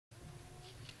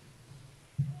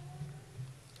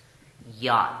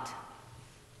Yacht.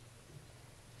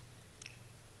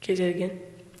 Can you say it again?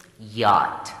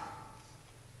 Yacht.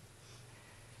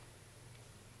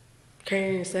 Can you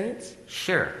hear in a sentence?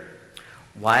 Sure.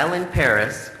 While in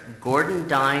Paris, Gordon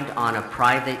dined on a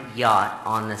private yacht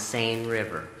on the Seine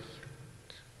River.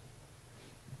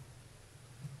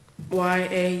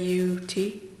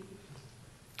 Y-A-U-T?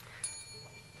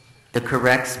 The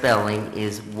correct spelling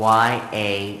is Y-A-C-H-T.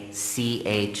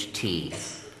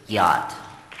 Yacht.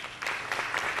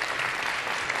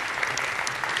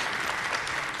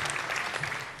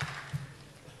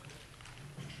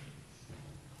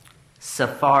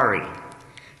 Safari.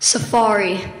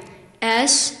 Safari.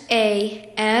 S-A-F-A-R-I.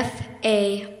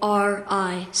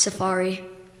 Safari.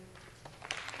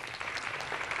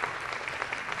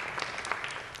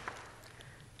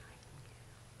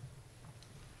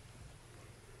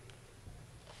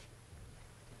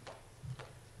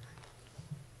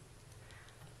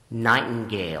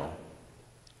 Nightingale.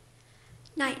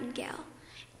 Nightingale.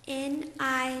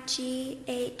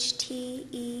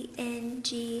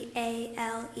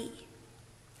 N-I-G-H-T-E-N-G-A-L-E.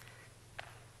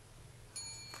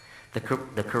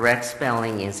 The correct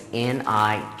spelling is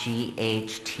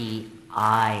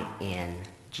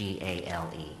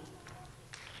N-I-G-H-T-I-N-G-A-L-E.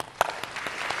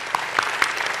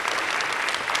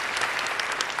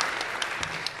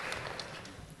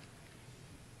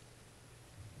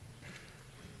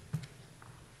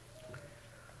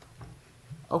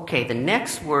 Okay, the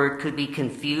next word could be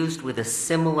confused with a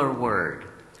similar word.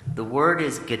 The word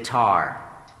is guitar.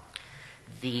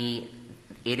 It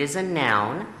is a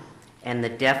noun, and the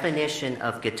definition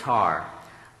of guitar: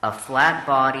 a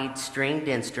flat-bodied stringed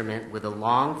instrument with a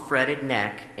long fretted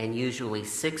neck and usually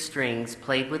 6 strings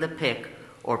played with a pick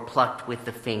or plucked with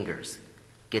the fingers.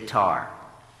 Guitar.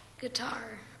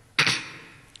 Guitar.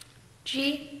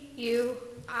 G-U-I-T-A-R.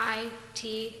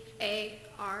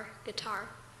 Guitar.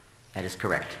 That is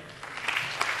correct.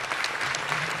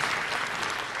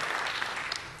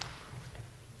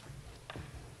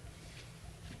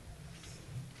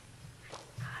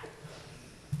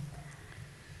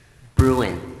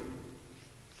 Bruin.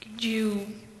 Could you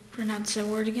pronounce that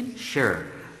word again? Sure.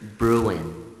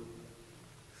 Bruin.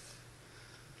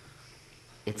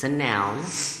 It's a noun.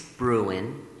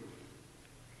 Bruin.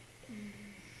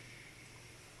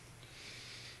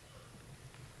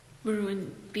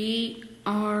 Bruin. B-R-U-I-N?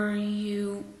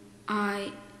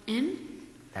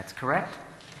 That's correct.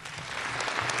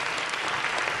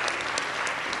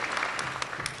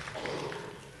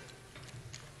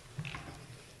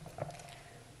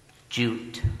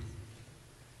 Jute.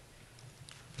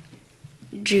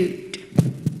 Jute.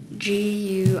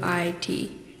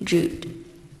 G-U-I-T. Jute.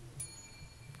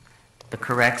 The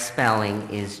correct spelling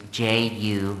is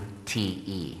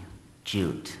J-U-T-E.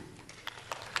 Jute.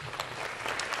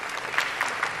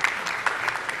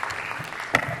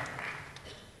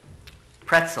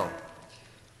 Pretzel.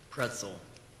 Pretzel.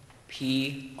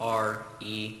 P-R-E-T-Z-E-L.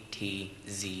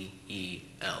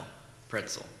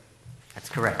 Pretzel. That's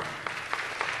correct.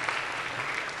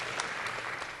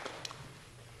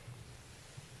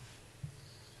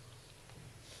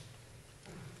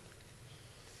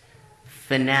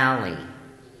 Finale.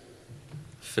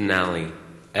 Finale.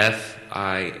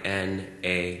 F-I-N-A-L-E.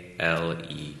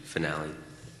 Finale.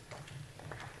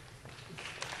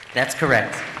 That's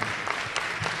correct.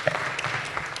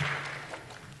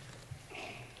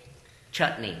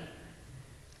 Chutney.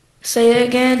 Say it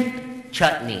again.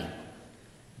 Chutney.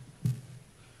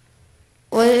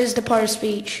 What is the part of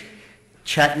speech?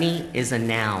 Chutney is a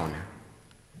noun.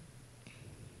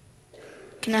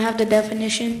 Can I have the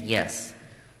definition? Yes.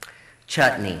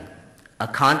 Chutney, a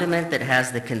condiment that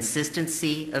has the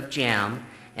consistency of jam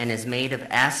and is made of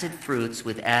acid fruits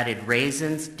with added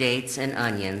raisins, dates, and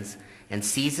onions, and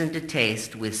seasoned to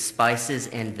taste with spices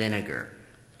and vinegar.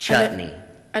 Chutney.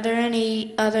 Are there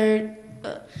any other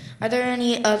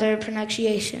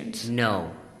pronunciations?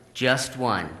 No, just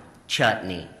one.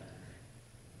 Chutney.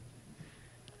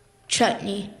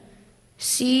 Chutney.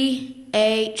 C-H-U-T-N-E.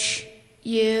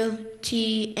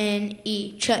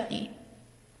 Chutney.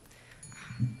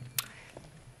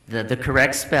 The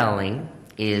correct spelling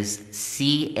is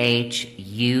C-H-U-T-N-E-Y.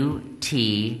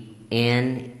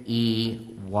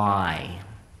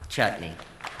 Chutney.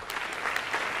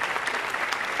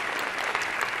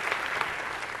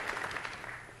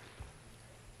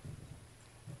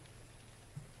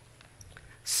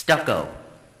 Stucco.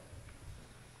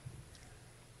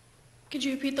 Could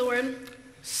you repeat the word?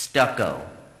 Stucco.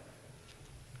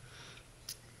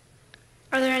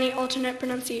 Are there any alternate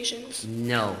pronunciations?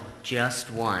 No, just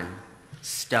one.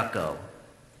 Stucco.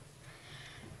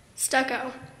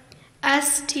 Stucco.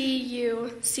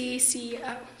 S-T-U-C-C-O.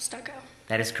 Stucco.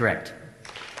 That is correct.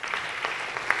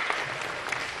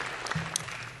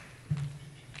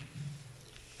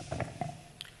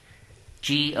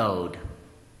 Geode.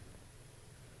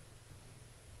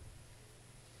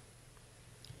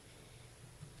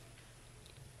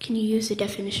 Can you use the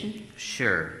definition?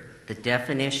 Sure. The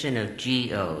definition of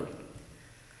geode.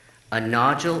 A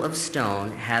nodule of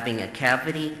stone having a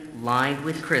cavity lined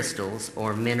with crystals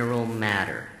or mineral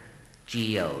matter.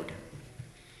 Geode.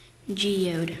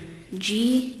 Geode.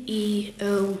 Geode.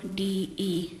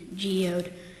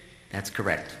 Geode. That's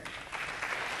correct.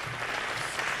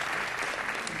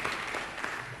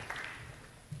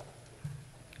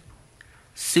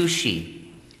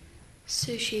 Sushi.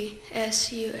 Sushi.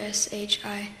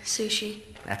 S-U-S-H-I. Sushi.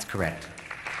 That's correct.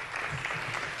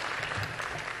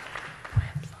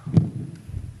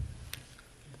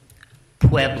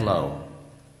 Pueblo.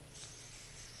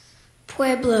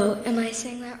 Pueblo. Am I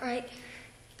saying that right?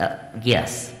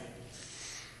 Yes.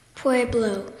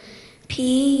 Pueblo.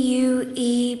 P-U-E-B-L-O.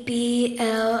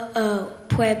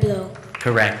 Pueblo.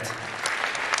 Correct.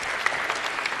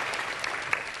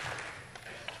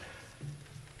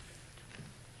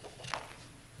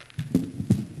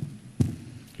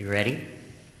 You ready?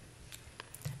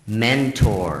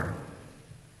 Mentor.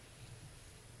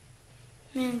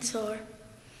 Mentor.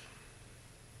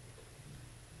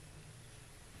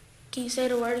 Can you say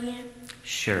the word again?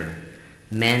 Sure.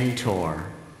 Mentor.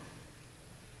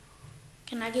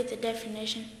 Can I get the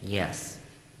definition? Yes.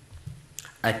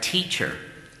 A teacher,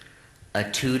 a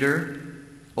tutor,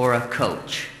 or a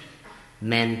coach.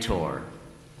 Mentor.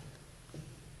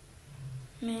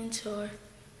 Mentor.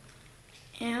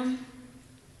 M-E-N-T-O-R.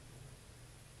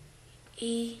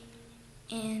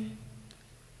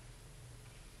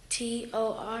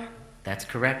 That's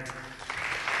correct.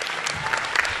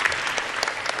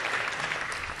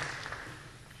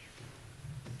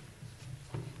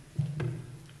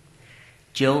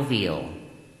 Jovial.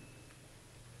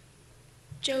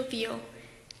 Jovial.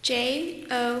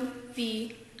 J-O-V-I-A-L.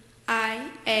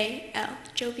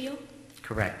 Jovial.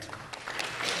 Correct.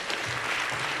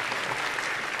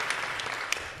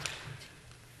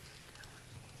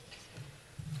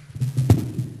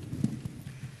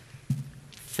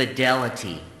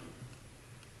 Fidelity.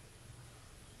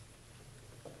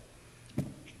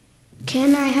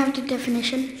 Can I have the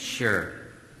definition? Sure.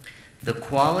 The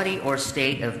quality or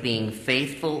state of being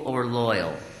faithful or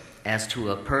loyal as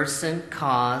to a person,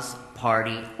 cause,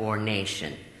 party, or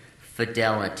nation.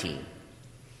 Fidelity.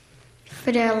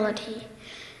 Fidelity.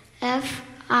 F-I-D-E-L-I-T-Y.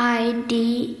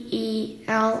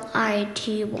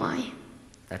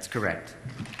 That's correct.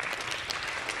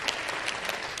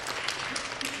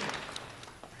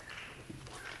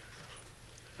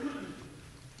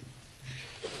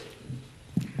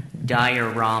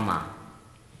 Diorama.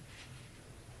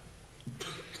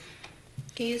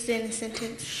 Can you say in a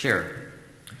sentence? Sure.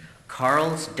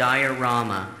 Carl's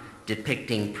diorama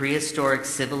depicting prehistoric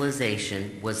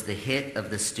civilization was the hit of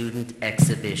the student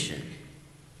exhibition.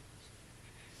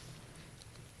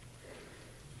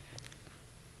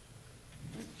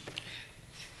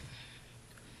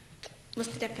 What's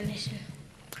the definition?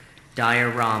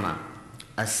 Diorama,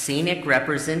 a scenic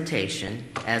representation,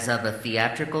 as of a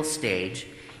theatrical stage,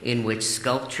 in which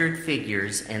sculptured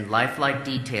figures and lifelike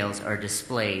details are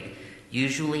displayed,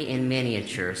 usually in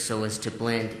miniature, so as to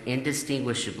blend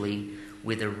indistinguishably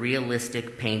with a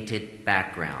realistic painted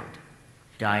background.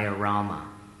 Diorama.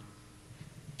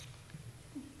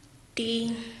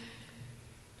 D.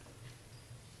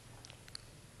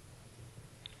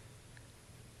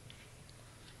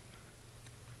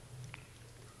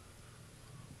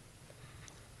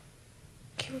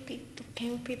 Can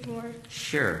you repeat the word?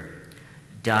 Sure.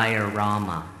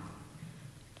 Diorama.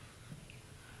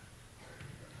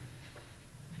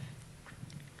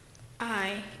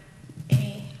 I-A-R-O.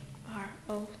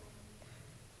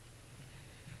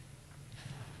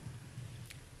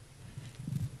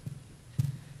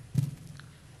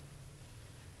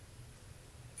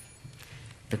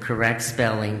 The correct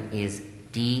spelling is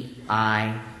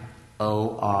D-I-O-R-A-M-A.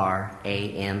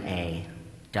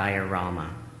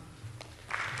 Diorama.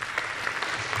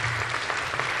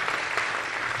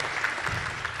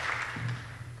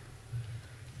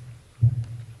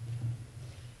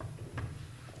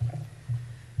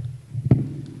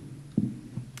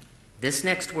 This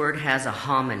next word has a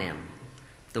homonym.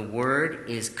 The word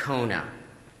is Kona.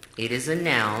 It is a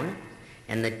noun,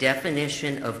 and the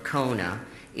definition of Kona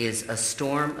is a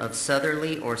storm of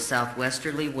southerly or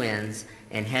southwesterly winds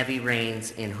and heavy rains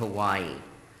in Hawaii.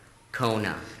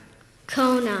 Kona.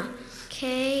 Kona.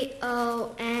 K-O-N-A.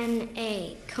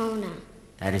 Kona.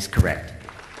 That is correct.